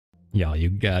Y'all, you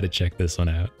gotta check this one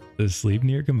out. The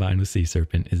Sleipnir combined with Sea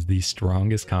Serpent is the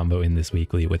strongest combo in this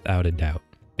weekly without a doubt.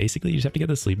 Basically, you just have to get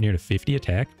the Sleipnir to 50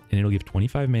 attack, and it'll give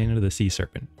 25 mana to the Sea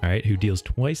Serpent, alright, who deals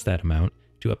twice that amount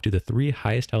to up to the 3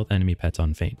 highest health enemy pets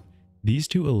on Feint. These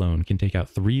two alone can take out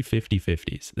 3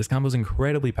 50/50s. This combo is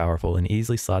incredibly powerful and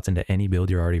easily slots into any build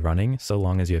you're already running, so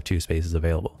long as you have 2 spaces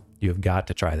available. You have got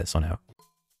to try this one out.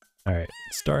 Alright,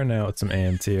 starting out with some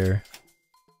ants here.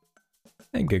 I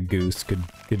think a goose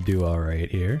could do alright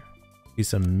here. Use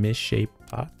some misshaped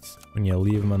pots. When you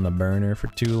leave them on the burner for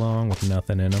too long with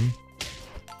nothing in them,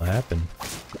 what'll happen?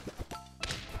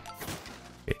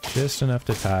 Okay, just enough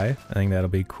to tie. I think that'll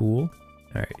be cool.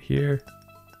 Alright, here.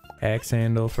 Axe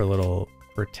handle for a little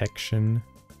protection,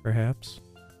 perhaps.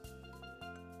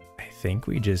 I think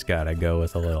we just gotta go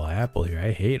with a little apple here.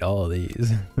 I hate all of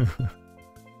these.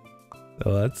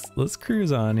 So let's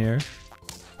cruise on here.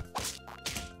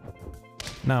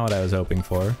 Not what I was hoping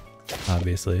for,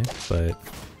 obviously, but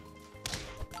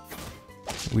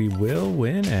we will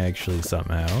win actually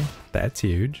somehow. That's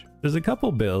huge. There's a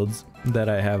couple builds that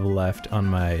I have left on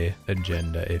my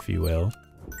agenda, if you will.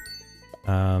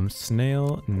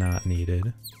 Snail, not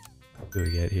needed. What do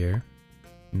we get here?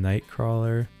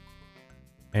 Nightcrawler.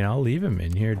 And I'll leave him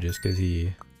in here just because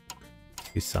he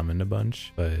summoned a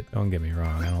bunch, but don't get me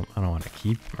wrong, I don't want to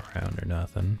keep him around or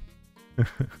nothing.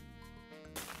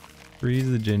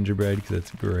 Freeze the gingerbread because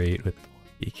it's great with the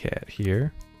lucky cat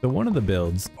here. So one of the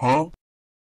builds. Huh?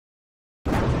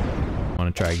 I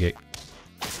want to try get.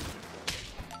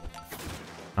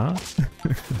 Huh?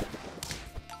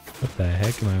 What the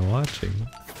heck am I watching?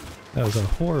 That was a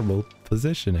horrible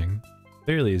positioning.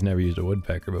 Clearly he's never used a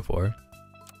woodpecker before.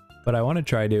 But I want to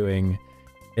try doing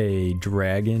a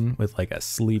dragon with like a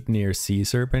Sleipnir Sea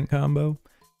Serpent combo.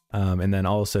 And then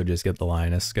also just get the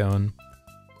lioness going.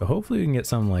 So hopefully we can get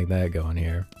something like that going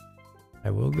here.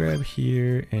 I will grab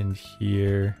here and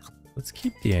here. Let's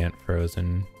keep the ant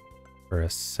frozen for a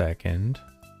second.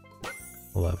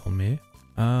 Level me.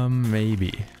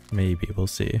 Maybe we'll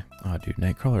see. Oh dude,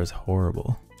 Nightcrawler is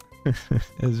horrible.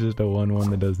 It's just a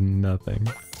 1/1 that does nothing.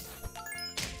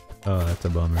 Oh, that's a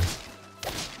bummer. I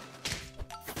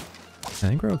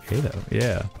think we're okay though.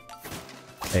 Yeah.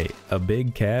 Hey, a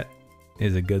big cat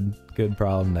is a good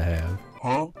problem to have.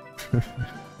 Huh?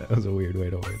 That was a weird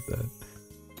way to word that.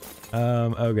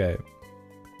 Okay.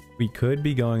 We could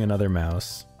be going another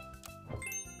mouse.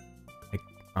 Like,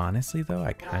 honestly though,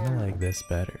 I kind of like this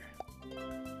better.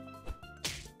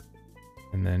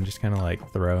 And then just kind of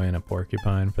like throw in a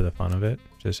porcupine for the fun of it,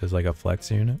 just as like a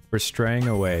flex unit. We're straying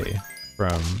away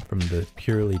from the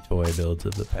purely toy builds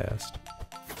of the past.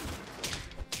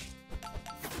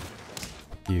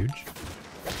 Huge.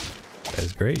 That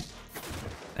is great.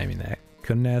 I mean, that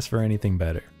couldn't ask for anything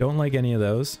better. Don't like any of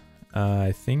those.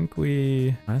 I think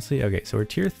we honestly, okay, so we're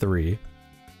tier 3.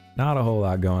 Not a whole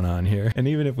lot going on here. And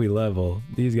even if we level,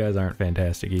 these guys aren't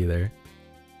fantastic either.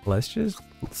 Let's just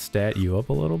stat you up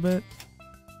a little bit.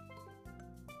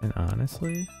 And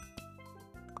honestly,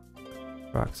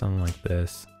 rock something like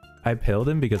this. I pilled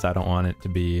him because I don't want it to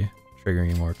be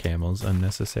triggering more camels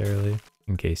unnecessarily,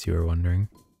 in case you were wondering.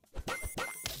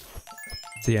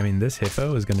 See, I mean, this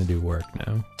hippo is gonna do work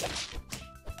now.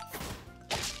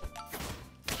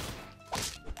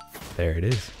 There it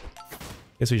is.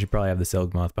 Guess we should probably have the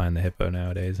silk moth behind the hippo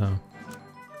nowadays, huh?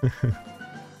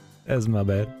 That's my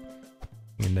bad.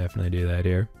 We can definitely do that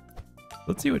here.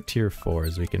 Let's see what tier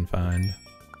 4s we can find.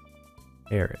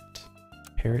 Parrot.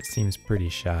 Parrot seems pretty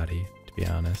shoddy, to be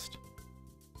honest.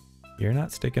 You're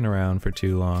not sticking around for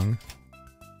too long.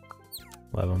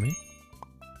 Level me.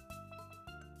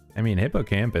 I mean,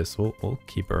 Hippocampus, we'll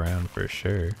keep around for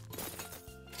sure.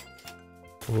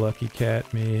 Lucky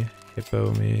cat me,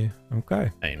 hippo me.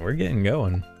 Okay. I mean, we're getting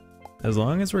going. As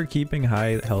long as we're keeping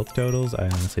high health totals, I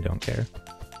honestly don't care.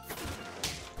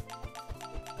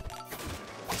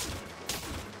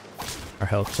 Our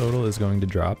health total is going to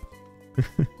drop.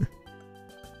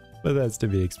 But that's to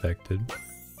be expected.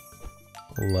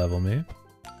 Level me.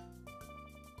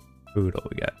 Boodle,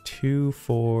 we got 2,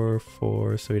 4,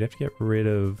 4, so we'd have to get rid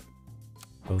of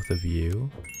both of you,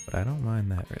 but I don't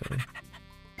mind that really.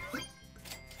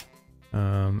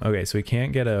 Okay, so we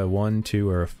can't get a 1, 2,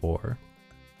 or a 4.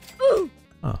 Oh.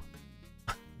 Well,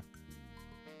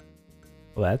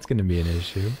 that's gonna be an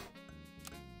issue.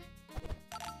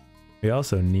 We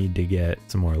also need to get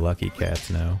some more lucky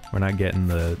cats now. We're not getting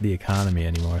the economy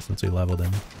anymore since we leveled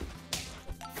him.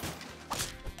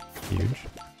 Huge.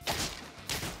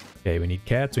 Okay, we need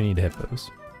cats, we need hippos.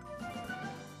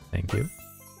 Thank you.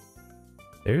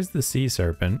 There's the sea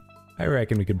serpent. I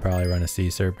reckon we could probably run a sea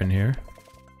serpent here.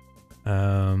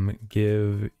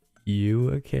 Give you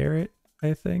a carrot,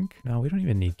 I think. No, we don't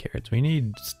even need carrots. We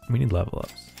need level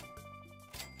ups.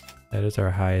 That is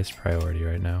our highest priority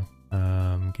right now.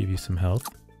 Give you some health.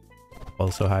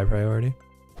 Also high priority.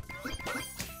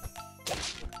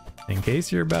 In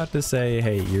case you're about to say,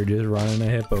 hey, you're just running a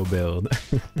hippo build.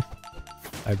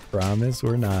 I promise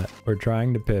we're not. We're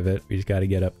trying to pivot. We just got to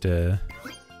get up to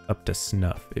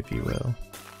snuff, if you will.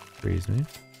 Freeze me.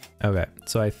 Okay,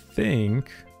 so I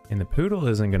think, and the poodle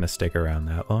isn't going to stick around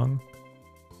that long.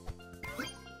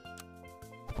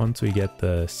 Once we get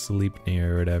the Sleipnir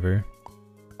or whatever,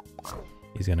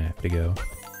 he's going to have to go.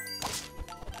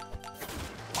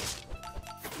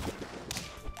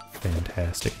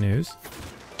 Fantastic news.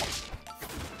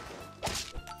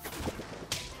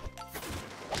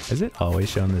 Has it always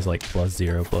shown this like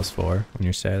 +0, +4 when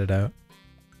you're statted out?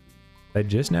 I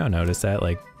just now noticed that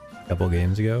like a couple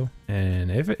games ago,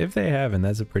 and if they haven't,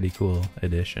 that's a pretty cool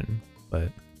addition, but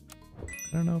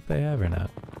I don't know if they have or not.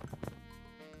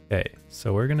 Okay,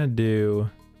 so we're gonna do,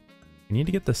 we need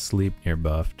to get the Sleipnir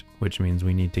buffed, which means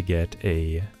we need to get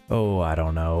a, oh, I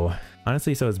don't know.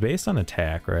 Honestly, so it's based on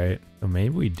attack, right? So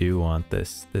maybe we do want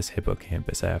this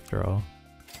hippocampus after all.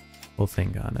 We'll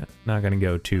think on it. Not gonna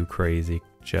go too crazy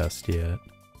just yet.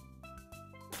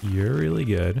 You're really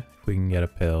good if we can get a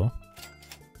pill.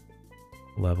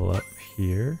 Level up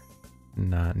here.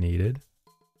 Not needed.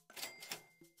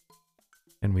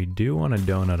 And we do want a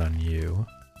donut on you,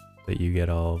 that you get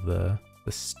all of the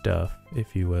stuff,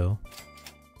 if you will.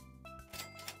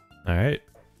 Alright,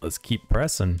 let's keep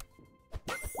pressing.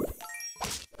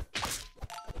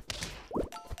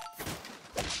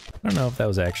 I don't know if that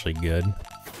was actually good.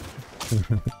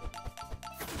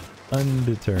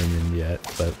 Undetermined yet,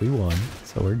 but we won,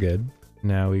 so we're good.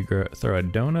 Now we throw a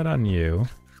donut on you.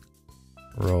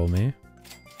 Roll me.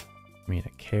 I mean, a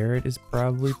carrot is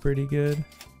probably pretty good.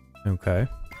 Okay.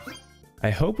 I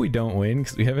hope we don't win,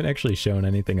 because we haven't actually shown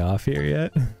anything off here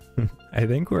yet. I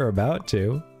think we're about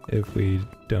to, if we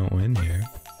don't win here.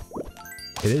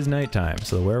 It is nighttime,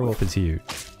 so the werewolf is huge.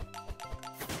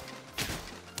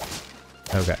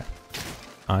 Okay.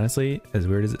 Honestly, as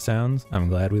weird as it sounds, I'm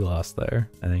glad we lost there.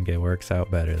 I think it works out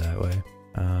better that way.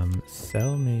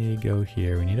 Sell me, go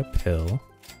here. We need a pill.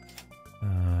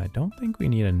 I don't think we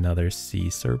need another sea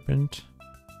serpent.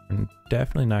 I'm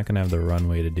definitely not gonna have the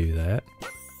runway to do that.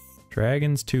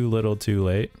 Dragon's too little too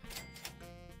late.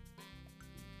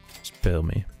 Just pill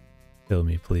me. Pill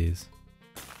me, please.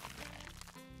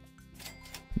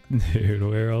 Dude,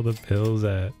 where are all the pills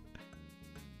at?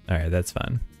 Alright, that's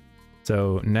fine.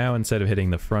 So now instead of hitting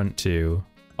the front two,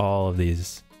 all of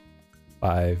these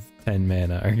 5-10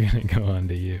 mana are gonna go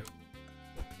onto you.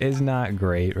 It's not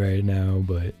great right now,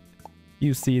 but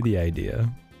you see the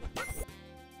idea.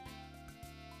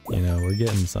 You know, we're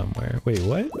getting somewhere. Wait,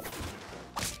 what?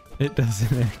 It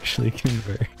doesn't actually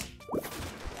convert.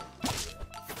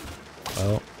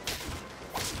 Well,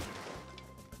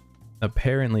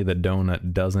 apparently the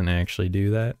donut doesn't actually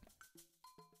do that.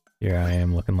 Here I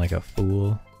am looking like a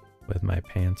fool with my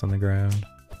pants on the ground.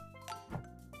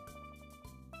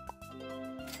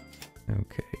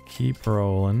 Okay, keep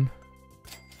rolling.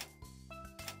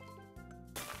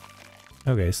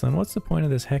 Okay, so then what's the point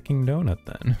of this hecking donut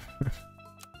then?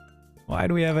 Why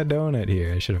do we have a donut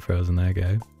here? I should have frozen that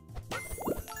guy.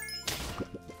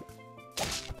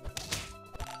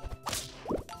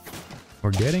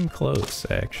 We're getting close,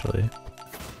 actually.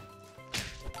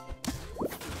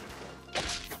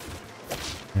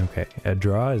 Okay, a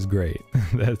draw is great.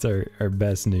 That's our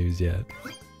best news yet.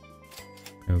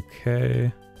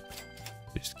 Okay.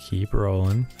 Just keep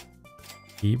rolling.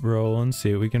 Keep rolling,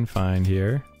 see what we can find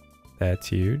here. That's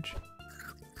huge.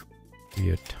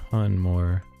 Be a ton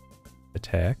more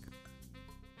attack.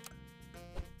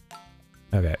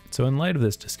 Okay, so in light of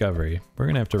this discovery, we're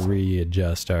gonna have to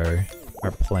readjust our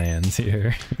plans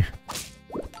here.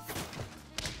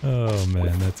 Oh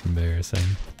man, that's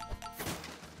embarrassing.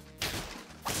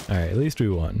 Alright, at least we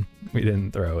won. We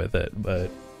didn't throw with it, but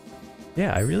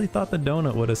yeah, I really thought the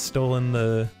donut would have stolen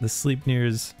the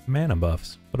Sleipnir's mana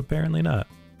buffs, but apparently not.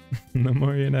 The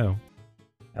more you know.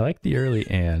 I like the early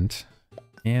ant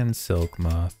and silk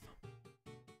moth.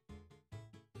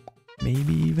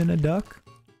 Maybe even a duck?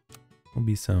 Will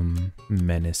be some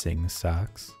menacing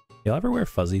socks. You'll ever wear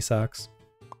fuzzy socks?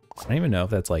 I don't even know if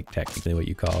that's like technically what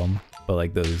you call them, but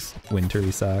like those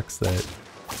wintry socks that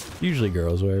usually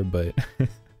girls wear, but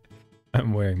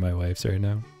I'm wearing my wife's right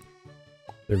now.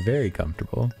 They're very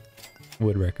comfortable.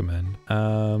 Would recommend.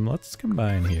 Let's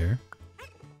combine here.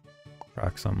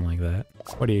 Rock something like that.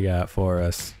 What do you got for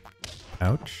us?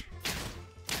 Ouch.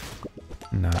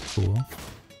 Not cool.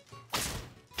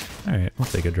 Alright, we'll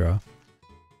take a draw.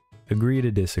 Agree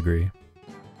to disagree.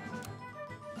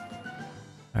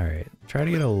 Alright, try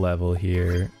to get a level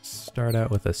here. Start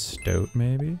out with a stoat,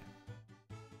 maybe?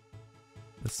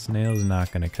 The snail's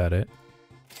not gonna cut it.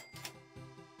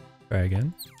 Try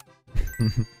again.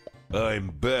 I'm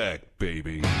back,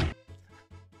 baby.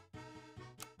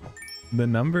 The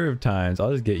number of times,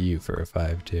 I'll just get you for a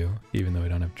 5 too, even though we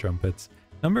don't have trumpets.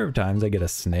 Number of times I get a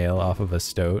snail off of a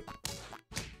stoat,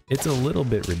 it's a little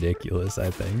bit ridiculous, I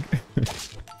think.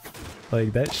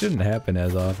 Like, that shouldn't happen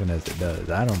as often as it does.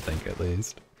 I don't think, at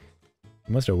least.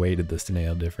 I must have weighted the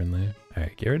snail differently.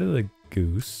 Alright, get rid of the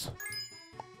goose.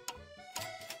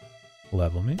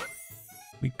 Level me.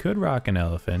 We could rock an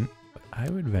elephant, but I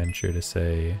would venture to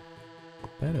say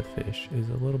betta fish is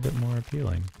a little bit more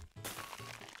appealing.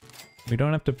 We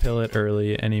don't have to pill it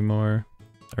early anymore.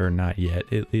 Or not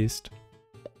yet, at least.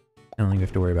 I don't think we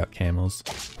have to worry about camels.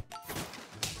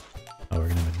 Oh, we're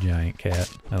gonna have a giant cat.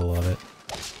 I love it.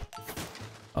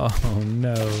 Oh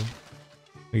no.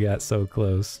 We got so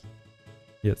close.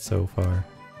 Yet so far.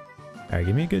 Alright,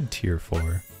 give me a good tier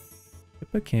 4.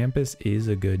 Hippocampus is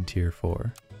a good tier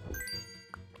 4.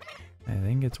 I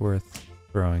think it's worth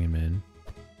throwing him in.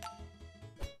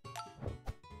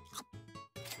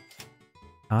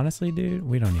 Honestly, dude,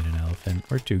 we don't need an elephant.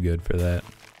 We're too good for that.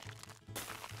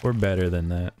 We're better than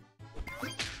that.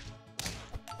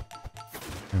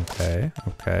 Okay,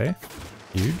 okay.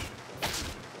 Huge.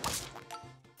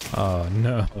 Oh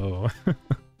no.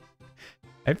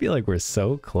 I feel like we're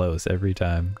so close every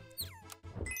time.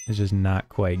 It's just not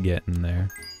quite getting there.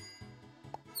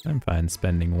 I'm fine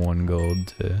spending 1 gold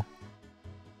to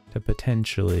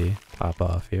potentially pop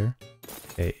off here.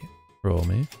 Okay, roll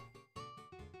me.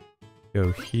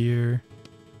 Go here.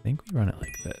 I think we run it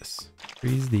like this.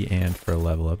 Freeze the ant for a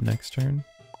level up next turn.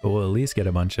 But we'll at least get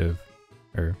a bunch of,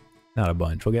 or not a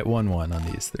bunch, we'll get 1/1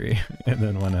 on these 3 and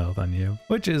then 1 health on you.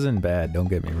 Which isn't bad, don't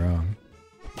get me wrong.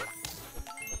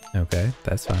 Okay,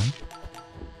 that's fine.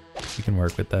 We can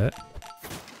work with that.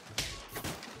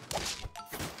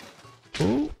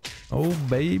 Oh, oh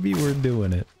baby, we're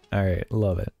doing it. Alright,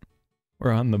 love it.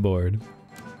 We're on the board.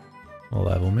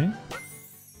 Level me.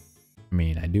 I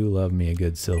mean, I do love me a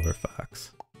good silver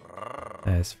fox.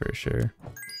 That's for sure.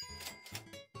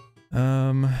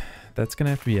 That's gonna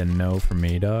have to be a no for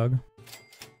me, dog.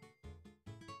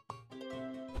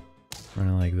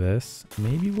 Running like this.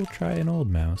 Maybe we'll try an old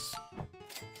mouse.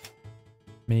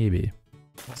 Maybe.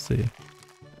 We'll see.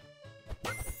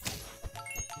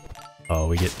 Oh,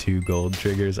 we get 2 gold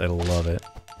triggers. I love it.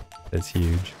 That's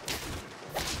huge.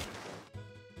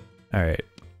 Alright.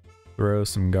 Throw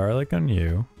some garlic on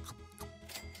you.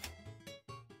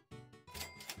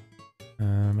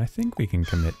 I think we can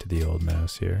commit to the old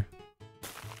mouse here.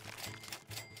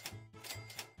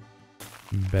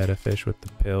 Betta fish with the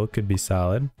pill could be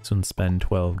solid. This one spend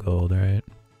 12 gold, right?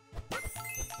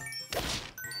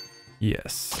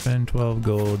 Yes, spend 12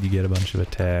 gold, you get a bunch of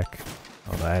attack.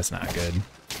 Oh, that's not good.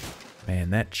 Man,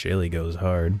 that chili goes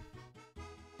hard.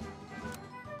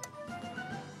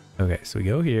 Okay, so we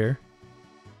go here.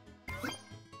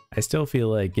 I still feel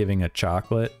like giving a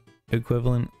chocolate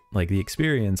equivalent, like the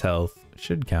experience health,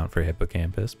 should count for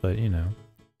hippocampus, but you know,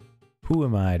 who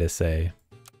am I to say?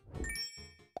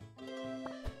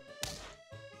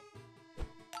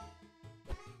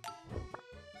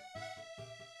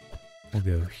 We'll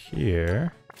go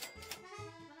here.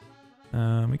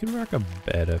 We could rock a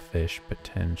betta fish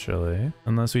potentially.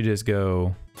 Unless we just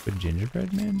go, would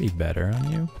gingerbread man be better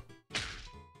on you?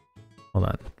 Hold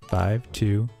on. 5,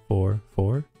 2, 4,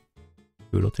 4.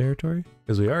 Poodle territory?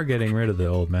 Because we are getting rid of the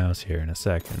old mouse here in a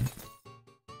second.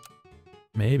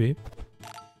 Maybe.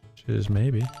 Just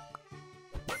maybe.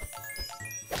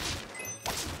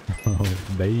 Oh,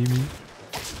 baby.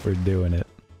 We're doing it.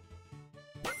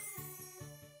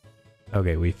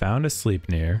 Okay, we found a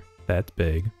Sleipnir. That's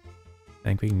big. I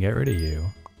think we can get rid of you.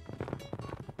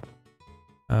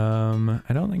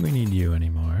 I don't think we need you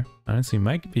anymore. Honestly, we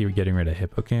might be getting rid of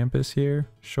Hippocampus here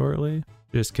shortly.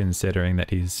 Just considering that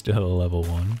he's still a level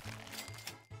 1.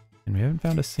 And we haven't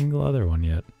found a single other one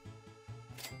yet.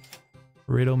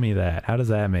 Riddle me that. How does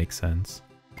that make sense?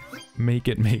 Make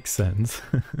it make sense.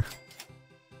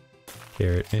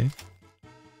 Carrot me.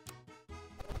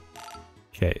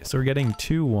 Okay, so we're getting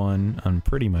 2-1 on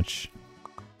pretty much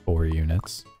 4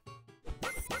 units.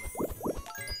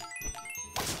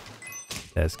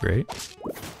 That's great.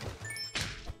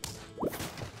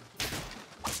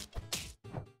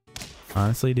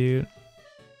 Honestly, dude,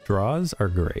 draws are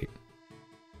great.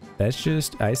 That's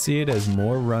just, I see it as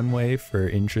more runway for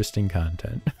interesting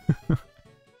content.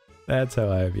 That's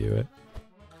how I view it.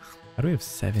 How do we have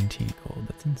 17 gold?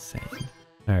 That's insane.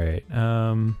 Alright,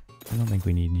 I don't think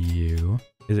we need you.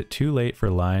 Is it too late for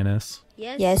Lioness?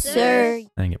 Yes, sir.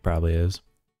 I think it probably is.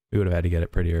 We would have had to get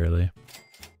it pretty early.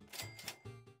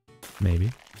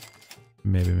 Maybe.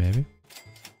 Maybe.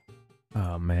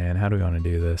 Oh man, how do we want to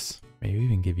do this? Maybe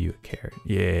even give you a carrot.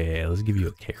 Yeah, let's give you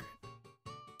a carrot.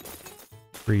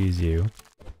 Freeze you.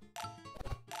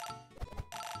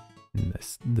 And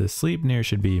the Sleipnir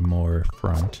should be more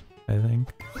front, I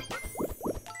think.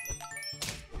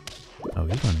 Oh,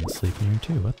 he's running Sleipnir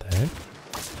too. What the heck?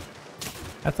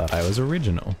 I thought I was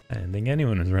original. I didn't think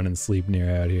anyone was running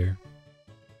Sleipnir out here.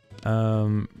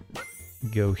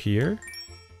 Go here.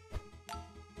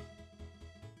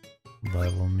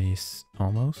 Level me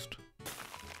almost.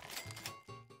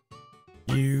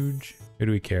 Huge. Who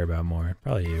do we care about more?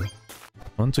 Probably you.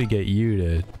 Once we get you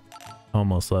to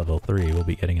almost level 3, we'll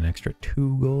be getting an extra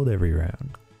 2 gold every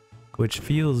round. Which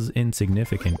feels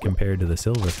insignificant compared to the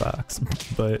silver fox,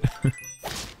 but...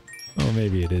 oh,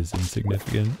 maybe it is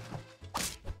insignificant.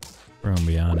 We're gonna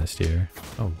be honest here.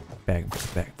 Oh, back and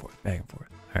forth, back and forth, back and forth.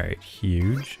 Alright,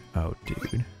 huge. Oh,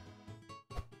 dude.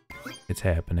 It's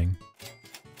happening.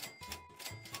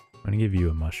 I'm gonna give you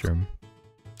a mushroom.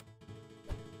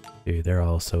 Dude, they're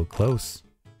all so close.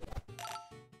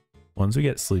 Once we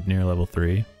get Sleipnir level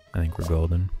 3, I think we're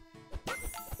golden.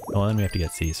 Well, then we have to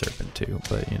get Sea Serpent too,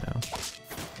 but you know.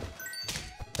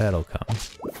 That'll come.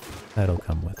 That'll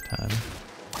come with time.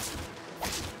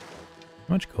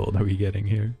 How much gold are we getting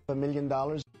here? $1 million.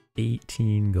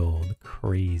 18 gold.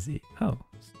 Crazy. Oh,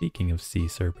 speaking of Sea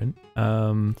Serpent,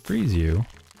 freeze you.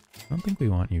 I don't think we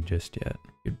want you just yet.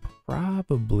 You'd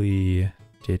probably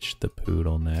ditch the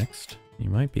poodle next. You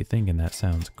might be thinking that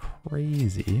sounds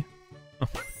crazy.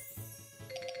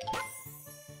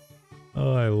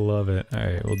 Oh, I love it.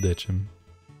 Alright, we'll ditch him.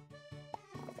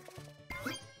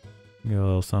 Go a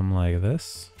little something like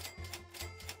this.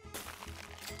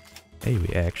 Hey, we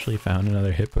actually found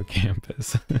another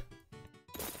hippocampus.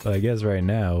 But I guess right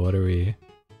now, what are we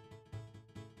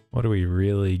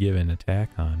really giving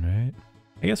attack on, right?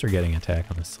 I guess we're getting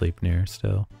attack on the Sleipnir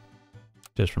still.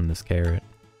 Just from this carrot.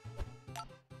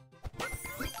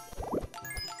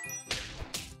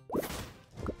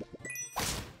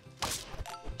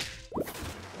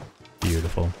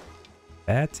 Beautiful.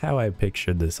 That's how I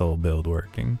pictured this whole build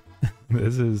working.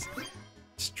 This is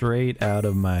straight out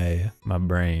of my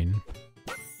brain.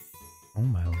 Oh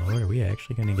my lord, are we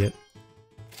actually gonna get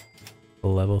a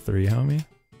level 3 homie?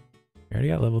 We already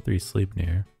got level 3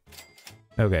 Sleipnir.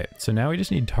 Okay, so now we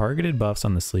just need targeted buffs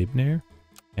on the Sleipnir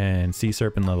and Sea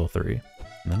Serpent level 3.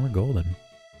 And then we're golden.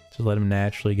 Just let him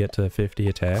naturally get to 50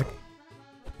 attack.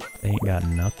 They ain't got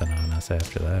nothing on us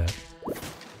after that.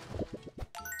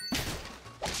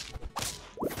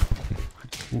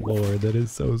 Lord, that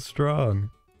is so strong.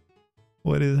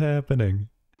 What is happening?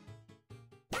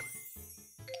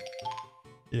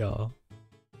 Y'all.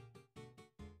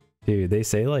 Dude, they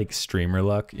say like streamer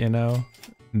luck, you know?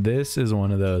 This is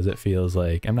one of those that feels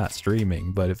like, I'm not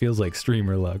streaming, but it feels like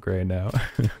streamer luck right now.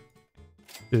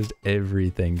 Just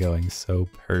everything going so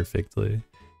perfectly.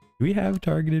 Do we have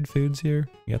targeted foods here?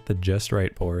 We got the just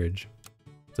right porridge.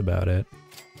 That's about it.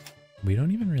 We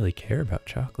don't even really care about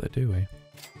chocolate, do we?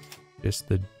 Just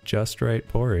the just right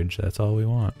porridge, that's all we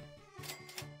want.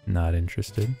 Not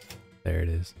interested. There it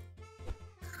is.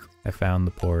 I found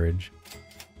the porridge.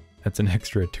 That's an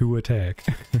extra 2 attack.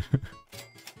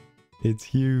 It's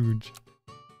huge.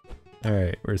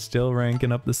 Alright, we're still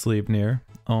ranking up the Sleipnir.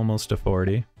 Almost to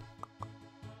 40.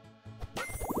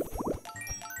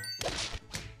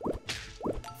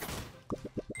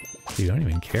 You don't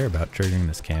even care about triggering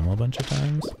this camel a bunch of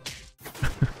times?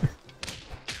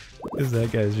 Because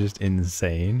that guy's just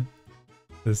insane.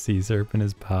 The Sea Serpent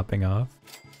is popping off.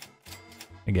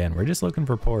 Again, we're just looking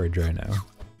for porridge right now.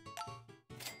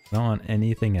 I don't want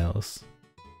anything else.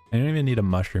 I don't even need a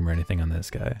mushroom or anything on this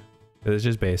guy. It's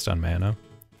just based on mana.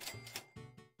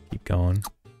 Keep going.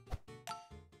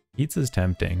 Eats is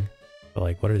tempting. But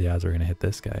like, what are the odds we're gonna hit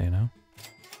this guy, you know?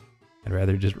 I'd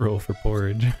rather just roll for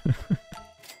porridge.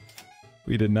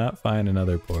 We did not find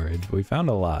another porridge, but we found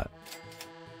a lot.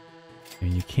 I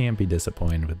mean, you can't be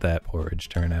disappointed with that porridge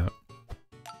turnout.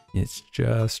 It's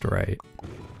just right.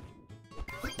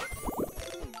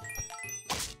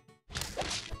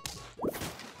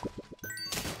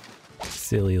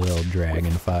 Silly little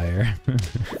dragon fire.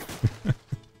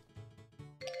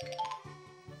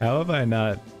 How have I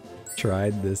not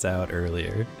tried this out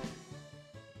earlier?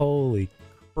 Holy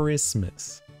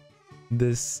Christmas.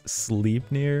 This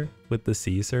Sleipnir with the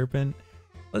Sea Serpent.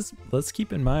 Let's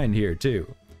keep in mind here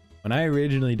too. When I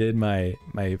originally did my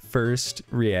first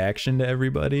reaction to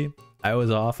everybody, I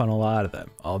was off on a lot of them.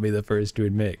 I'll be the first to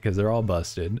admit, because they're all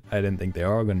busted. I didn't think they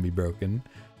were all going to be broken.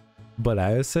 But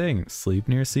I was saying,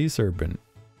 Sleipnir Sea Serpent,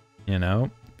 you know,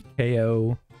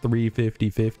 KO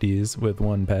 350/50s with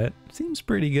one pet. Seems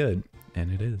pretty good.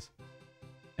 And it is.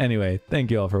 Anyway,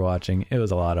 thank you all for watching. It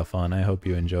was a lot of fun. I hope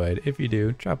you enjoyed. If you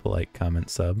do, drop a like, comment,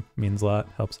 sub. Means a lot,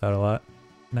 helps out a lot.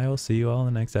 And I will see you all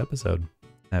in the next episode.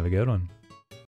 Have a good one.